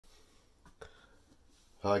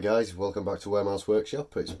Hi guys, welcome back to Warehouse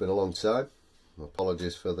Workshop. It's been a long time.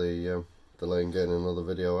 Apologies for the delay in getting another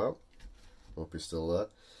video out. Hope you're still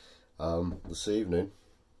there. This evening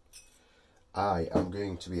I am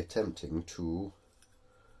going to be attempting to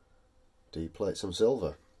deplate some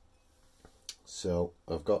silver. So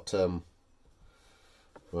I've got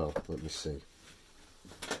well, let me see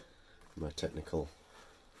my technical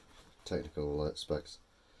specs.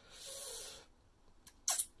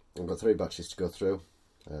 I've got 3 batches to go through.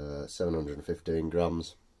 715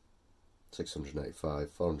 grams,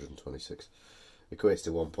 685, 426, equates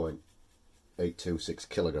to 1.826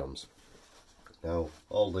 kilograms. Now,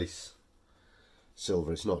 all this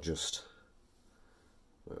silver is not just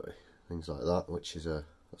things like that, which is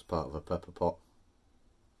that's part of a pepper pot.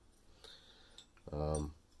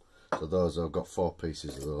 So those, I've got 4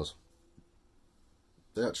 pieces of those.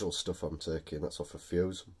 The actual stuff I'm taking, that's off a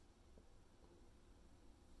fuse,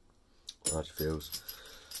 large fuse.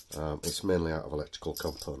 It's mainly out of electrical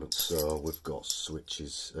components, so we've got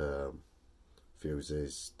switches,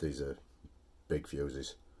 fuses. These are big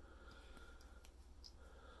fuses,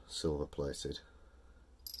 silver plated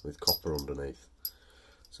with copper underneath.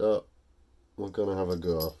 So we're going to have a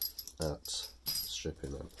go at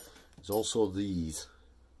stripping them. There's also these,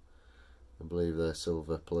 I believe they're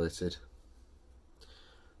silver plated,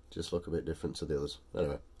 just look a bit different to the others.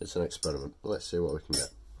 Anyway, it's an experiment. Let's see what we can get.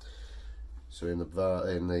 So in the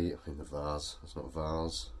vase, it's not a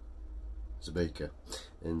vase, it's a beaker.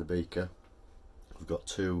 In the beaker we've got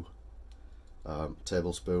 2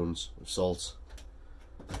 tablespoons of salt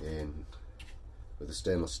in with a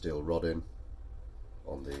stainless steel rod in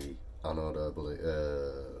on the anode, I believe,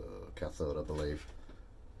 cathode I believe.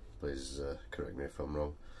 Please correct me if I'm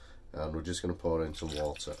wrong. And we're just going to pour in some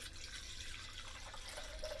water.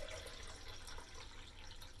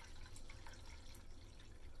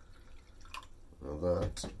 Now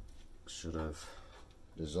that should have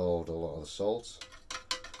dissolved a lot of the salt.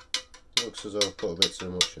 Looks as though I've put a bit too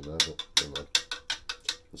much in there, but never mind.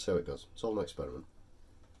 Let's see how it goes. It's all an experiment.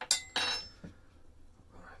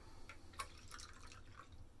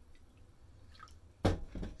 Now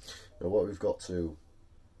what we've got to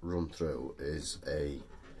run through is a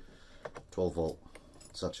 12 volt,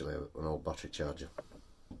 it's actually an old battery charger.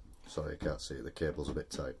 Sorry I can't see it, the cable's a bit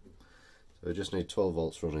tight. So we just need 12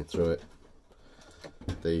 volts running through it.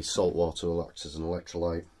 The salt water will act as an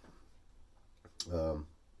electrolyte. You'll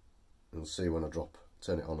see when I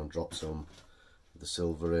turn it on and drop some of the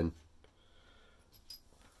silver in,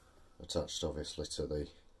 attached obviously to the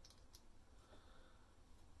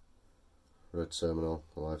red terminal,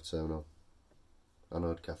 the live terminal,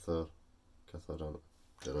 anode, cathode, anode,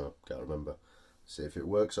 don't know, can't remember. See if it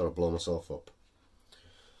works or I blow myself up.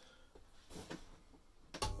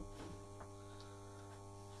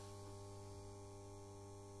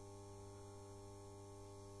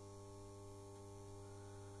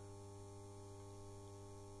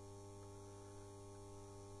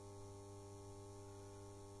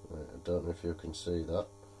 I don't know if you can see that,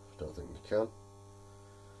 I don't think you can,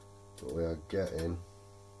 but we are getting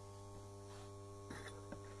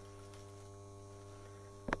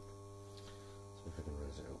see if I can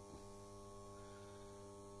raise it up.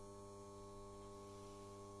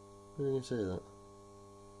 You can see that.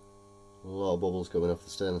 A lot of bubbles coming off the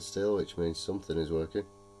stainless steel, which means something is working.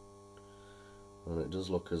 And it does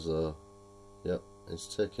look as though, yep, it's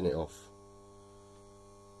taking it off.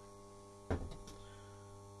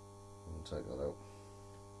 Take that out.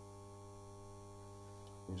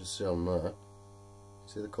 You just see on there,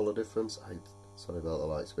 see the colour difference? Sorry about the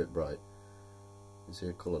light, it's a bit bright. You see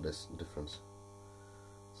a colour difference.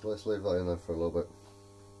 So let's leave that in there for a little bit.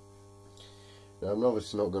 Now I'm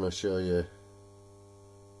obviously not going to show you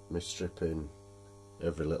me stripping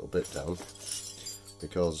every little bit down,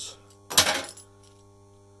 because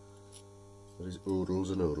there is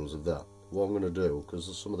oodles and oodles of that. What I'm going to do, because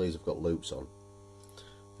some of these have got loops on,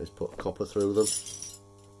 is put copper through them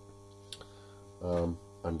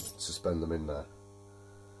and suspend them in there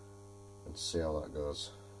and see how that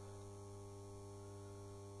goes.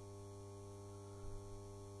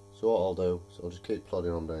 So what I'll do is I'll just keep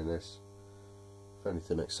plodding on doing this. If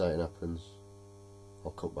anything exciting happens, I'll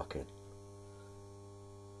cut back in.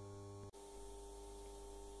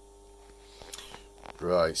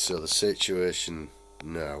 Right, so the situation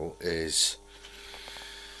now is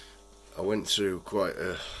I went through quite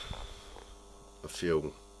a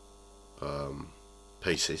few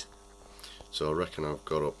pieces, so I reckon I've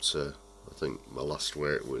got up to, I think my last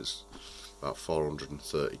weight was about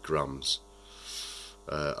 430 grams.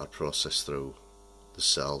 I processed through the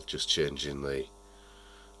cell, just changing the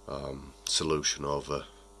solution over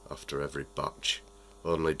after every batch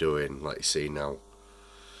only doing, like you see now,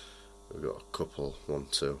 we've got a couple,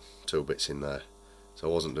 two bits in there, so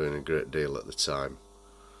I wasn't doing a great deal at the time.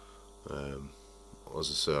 As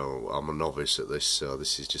I say, I'm a novice at this, so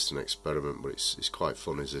this is just an experiment, but it's quite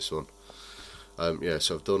fun, is this one. Yeah,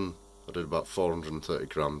 so I did about 430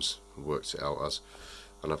 grams, worked it out as,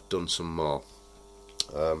 and I've done some more.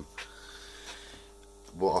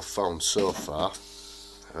 What I've found so far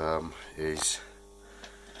is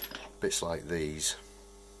bits like these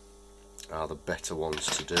are the better ones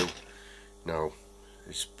to do. Now,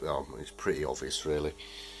 it's pretty obvious really.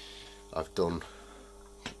 I've done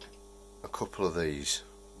a couple of these,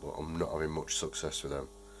 but I'm not having much success with them.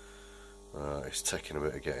 It's taking a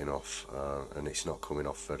bit of getting off, and it's not coming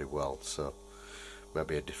off very well, so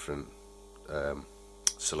maybe a different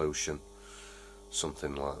solution,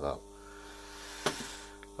 something like that.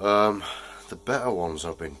 The better ones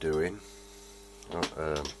I've been doing,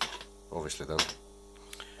 obviously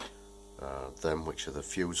them which are the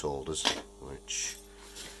fuse holders, which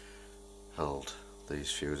held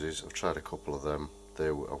these fuses. I've tried a couple of them. I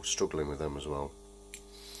was struggling with them as well,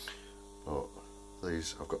 but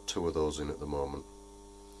these, I've got two of those in at the moment.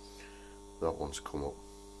 That one's come up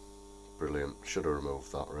brilliant. Should have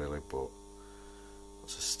removed that really, but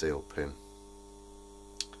that's a steel pin,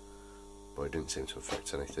 but it didn't seem to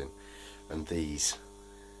affect anything. And these,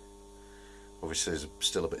 obviously there's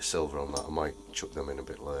still a bit of silver on that. I might chuck them in a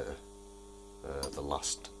bit later, the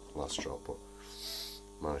last drop, but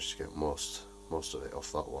managed to get most of it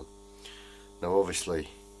off that one. Now obviously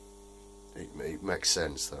it makes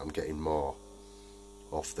sense that I'm getting more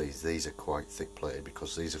off these. These are quite thick plated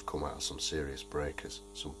because these have come out of some serious breakers,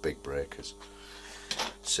 some big breakers.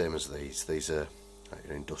 Same as these are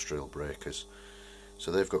industrial breakers,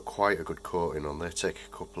 so they've got quite a good coating on. They take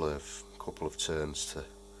a couple of turns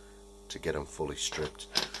to get them fully stripped.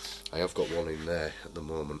 I have got one in there at the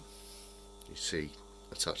moment, you see,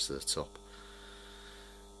 attached to the top.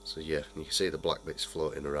 So yeah, you can see the black bits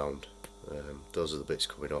floating around. Those are the bits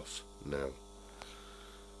coming off now.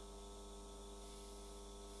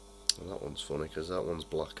 Well, that one's funny because that one's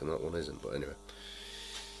black and that one isn't, but anyway.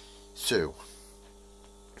 So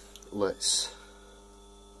let's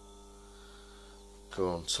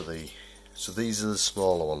go on to so these are the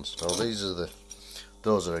smaller ones. Now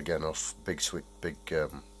those are again off big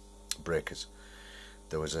breakers.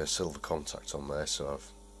 There was a silver contact on there, so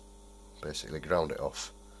I've basically ground it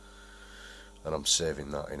off, and I'm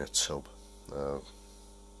saving that in a tub,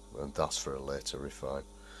 and that's for a later refine.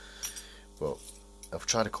 But I've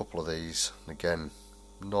tried a couple of these, and again,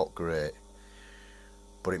 not great,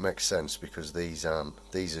 but it makes sense because these are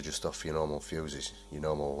just off your normal fuses, your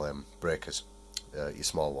normal breakers, your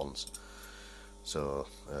small ones. So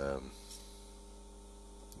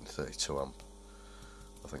 32 amp,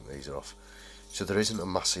 I think these are off. So there isn't a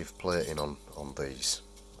massive plating on these.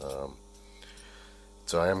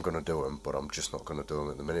 So I am going to do them, but I'm just not going to do them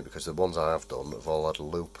at the minute because the ones I have done have all had a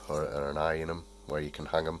loop or an eye in them where you can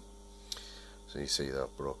hang them. So you see that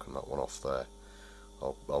I've broken that one off there.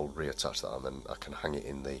 I'll reattach that and then I can hang it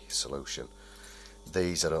in the solution.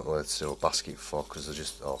 These I don't know whether to do a basket for because they're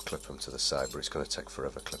just, I'll clip them to the side, but it's going to take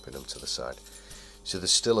forever clipping them to the side. So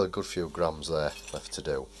there's still a good few grams there left to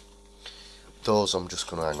do. Those I'm just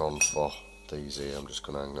going to hang on for. These here I'm just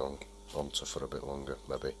going to hang on to for a bit longer,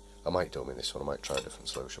 maybe. I might do them in this one, I might try a different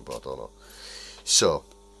solution, but I don't know. So,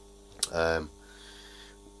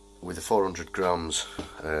 with the 400 grams,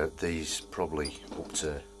 these probably up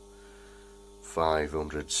to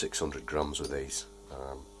 500, 600 grams with these.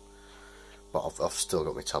 But I've still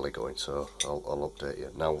got my tally going, so I'll update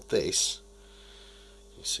you. Now this,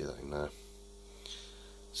 you see that in there.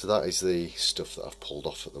 So that is the stuff that I've pulled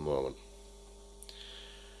off at the moment.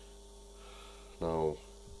 Now,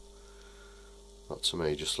 that to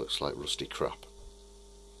me just looks like rusty crap.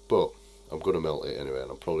 But I'm going to melt it anyway, and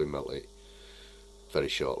I'll probably melt it very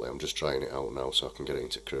shortly. I'm just trying it out now so I can get it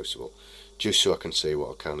into crucible, just so I can see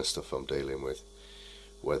what kind of stuff I'm dealing with.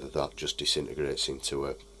 Whether that just disintegrates into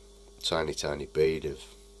a tiny bead of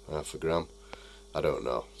half a gram, I don't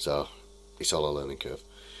know. So it's all a learning curve.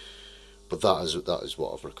 But that is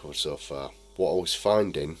what I've recovered so far. What I was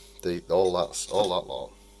finding, all that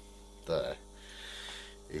lot there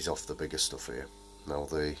is off the bigger stuff here. Now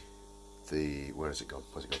where has it gone?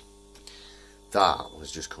 Where's it gone? That was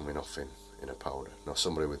just coming off in a powder. Now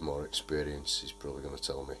somebody with more experience is probably going to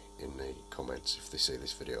tell me in the comments if they see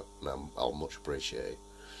this video, and I'll much appreciate it.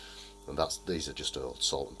 And these are just old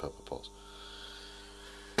salt and pepper pots.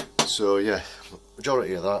 So yeah,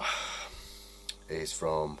 majority of that is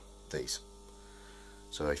from these.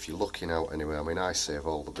 So if you're looking out anyway, I mean I save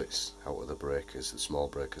all the bits out of the breakers, the small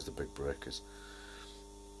breakers, the big breakers.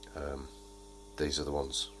 these are the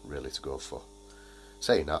ones really to go for.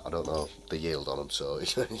 Saying that, I don't know the yield on them, so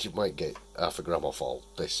you might get half a gram off all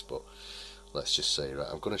this, but let's just say, right,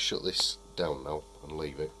 I'm going to shut this down now and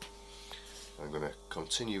leave it. I'm going to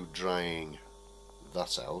continue drying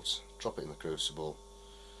that out, drop it in the crucible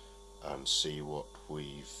and see what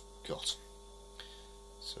we've got.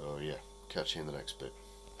 So yeah, catch you in the next bit.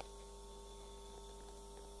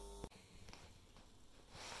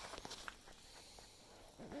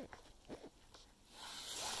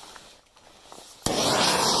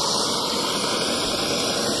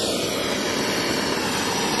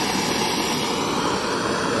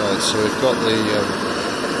 Right, so we've got the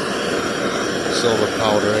silver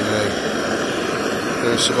powder in the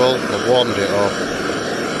crucible. I've warmed it up.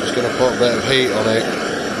 Just going to put a bit of heat on it,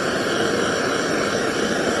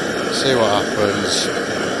 see what happens. A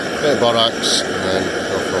bit of borax and then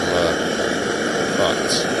go from there.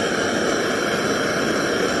 Right.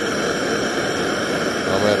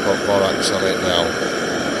 I'm going to put borax on it now.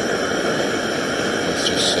 Let's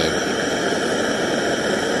just see.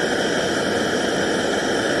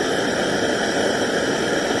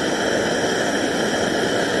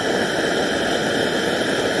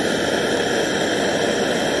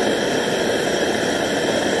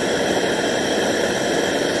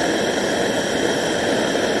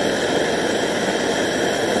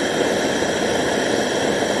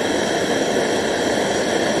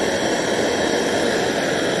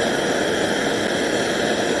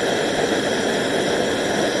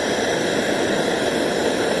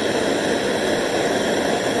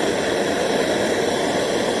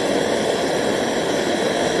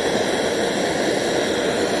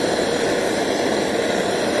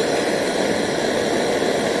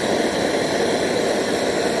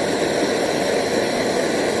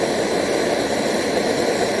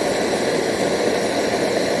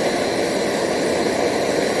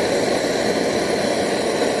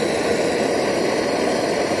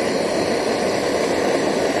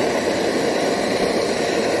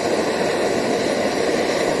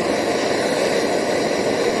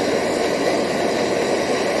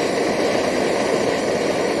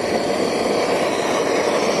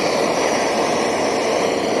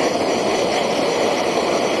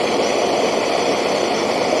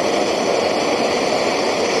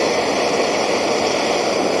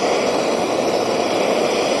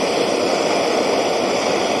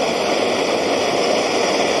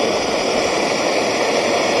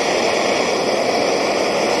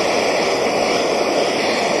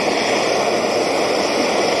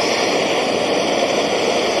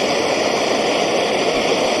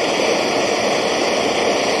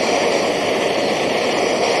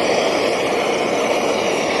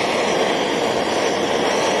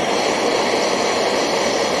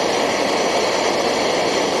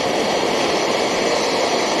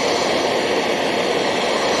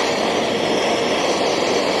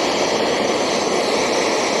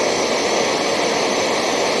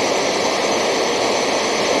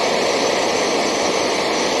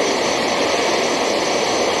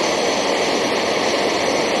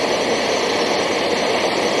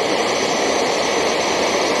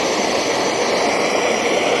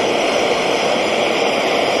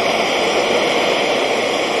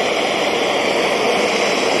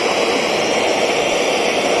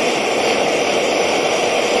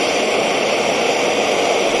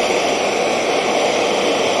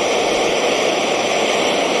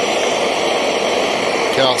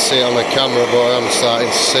 Can't see it on the camera, but I'm starting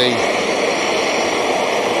to see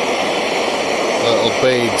little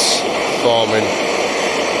beads forming.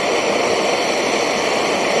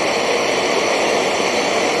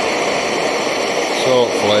 So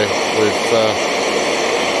hopefully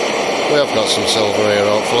we have got some silver here,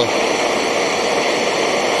 hopefully.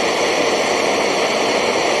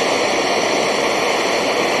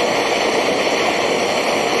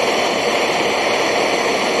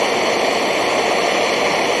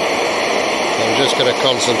 I'm just going to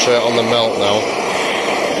concentrate on the melt now,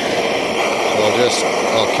 so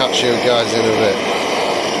I'll catch you guys in a bit.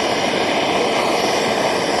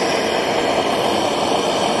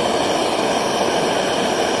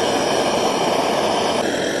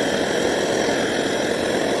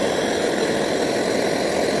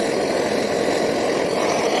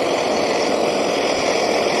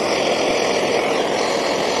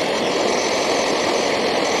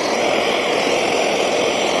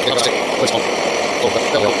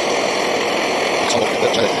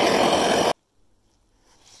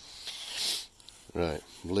 Right,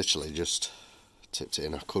 literally just tipped it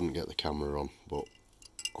in. I couldn't get the camera on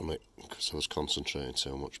it because I was concentrating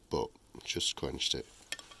so much, but just quenched it.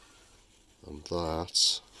 And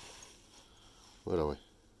that, where are we?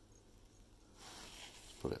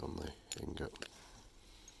 put it on the ingot.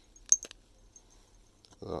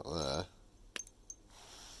 That there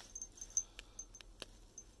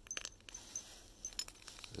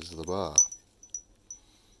is the bar.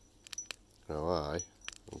 Now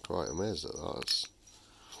I'm quite amazed at that.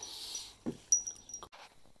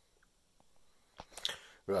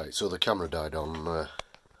 Right, so the camera died on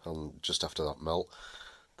just after that melt.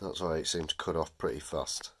 That's why it seemed to cut off pretty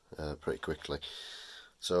fast, pretty quickly.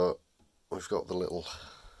 So we've got the little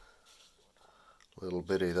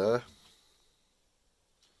biddy there.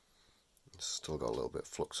 It's still got a little bit of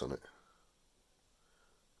flux on it.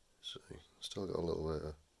 See, still got a little bit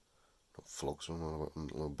of, not flux, a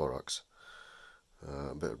little borax.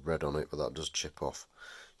 A bit of red on it, but that does chip off.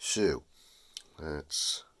 So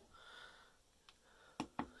let's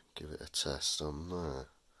give it a test on there.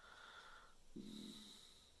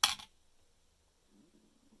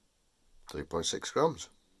 .6 grams.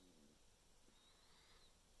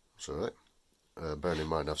 That's alright. Bearing in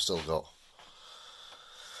mind I've still got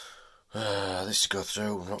this to go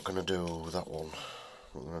through. I'm not going to do that one.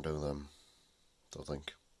 I'm not going to do them, don't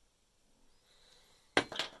think.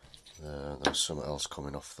 There's something else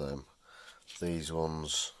coming off them. These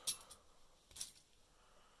ones,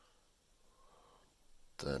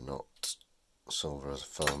 they're not silver as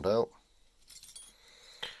I found out.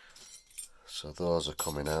 So those are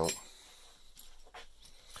coming out.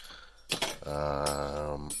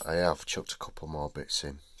 I have chucked a couple more bits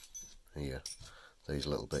in here, these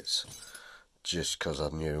little bits, just because I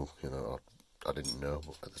knew, you know, I didn't know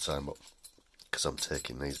at the time, but because I'm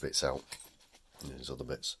taking these bits out and these other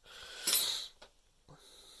bits.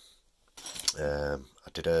 I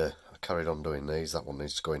carried on doing these. That one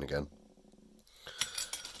needs to go in again.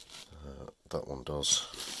 That one does.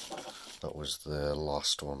 That was the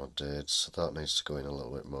last one I did, so that needs to go in a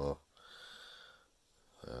little bit more.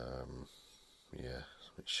 Yeah, it's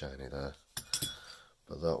a bit shiny there,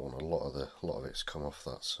 but that one, a lot of it's come off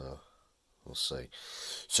that, so we'll see.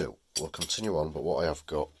 So we'll continue on, but what I have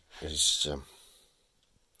got is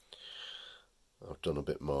I've done a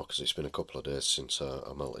bit more because it's been a couple of days since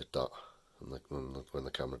I melted that when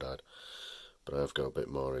the camera died, but I've got a bit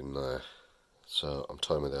more in there. So I'm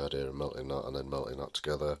toying with the idea of melting that and then melting that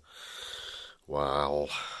together while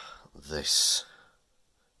this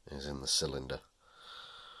is in the cylinder.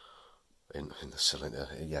 In the cylinder,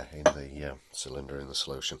 yeah, in the cylinder in the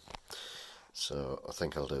solution. So I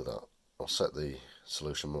think I'll do that. I'll set the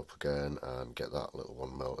solution up again and get that little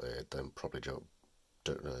one melted, then probably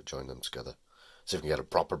join them together. See if we can get a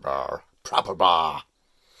proper bar.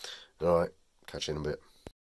 Alright, catch you in a bit.